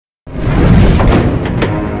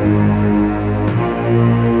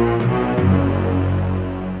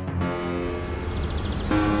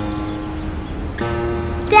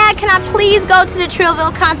I please go to the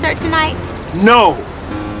Trillville concert tonight? No,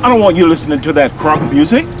 I don't want you listening to that crunk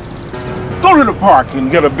music. Go to the park and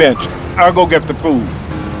get a bench. I'll go get the food.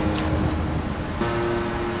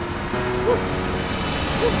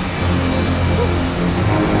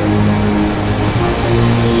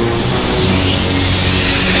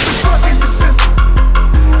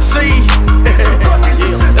 See,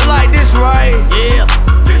 it's like this, right? Yeah.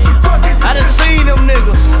 I done seen them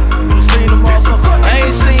niggas. You seen them motherfuckers? They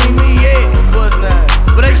ain't seen me yet,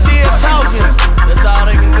 but they still talking. That's all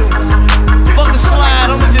they can do. Fucking slide,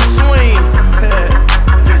 I'ma just swing.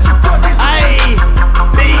 Ayy,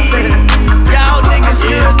 me, y'all niggas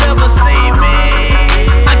still never see me.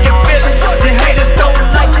 I can feel it. The haters don't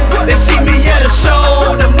like it. They see me at a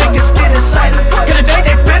show. Them niggas get excited. Cause the day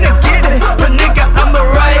they finna get it. But nigga, I'm a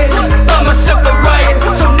riot. By myself a riot.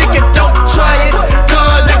 So nigga, don't try it.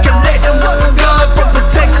 Guns, I can let them. Guns for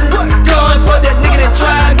protection. Guns for that nigga that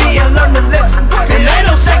tried me and learned the lesson. And ain't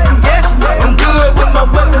no second guessing. I'm good with my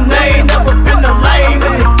weapon. They ain't never been a lame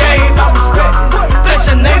in the game. I respect it.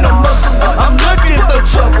 Blessing ain't no muscle. I'm looking for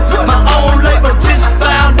trouble. My own label just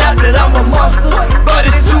found out that I'm a monster. But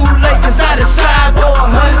it's too late cause I decide for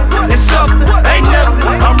 100 and something. Ain't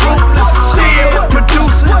nothing. I'm ruthless. Still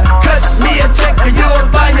producing. Cut me a check or you'll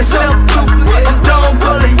buy yourself toothless. I'm done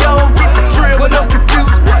bully, yo. Get the drill when I'm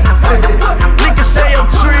confused. Niggas say I'm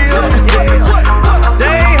trill. Yeah.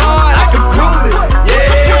 They ain't hard. I can prove it.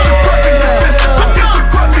 Yeah.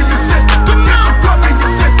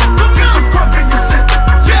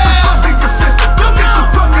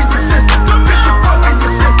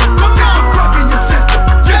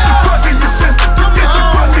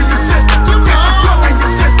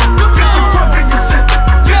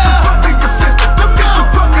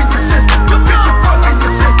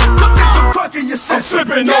 I'm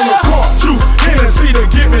sipping on the crunk juice, Hennessy to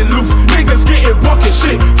get me loose. Niggas getting bucket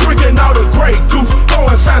shit, drinking all the Grey Goose,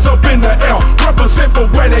 throwing signs up in the air, represent for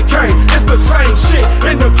where they came. It's the same shit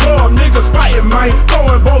in the club, niggas fighting, man,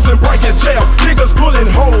 throwing bows and breaking jail. Niggas pulling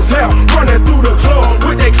hoes out, running through the club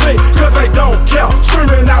with they click, cause they don't care.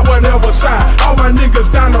 Screaming out whatever side, all my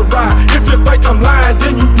niggas down the ride. If you think I'm lying,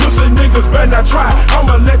 then you pussy niggas better not try.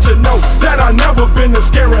 I'ma let you know that I never been a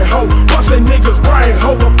scary hoe, busting niggas brain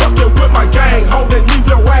hoe, fucking with my gang hoe. Then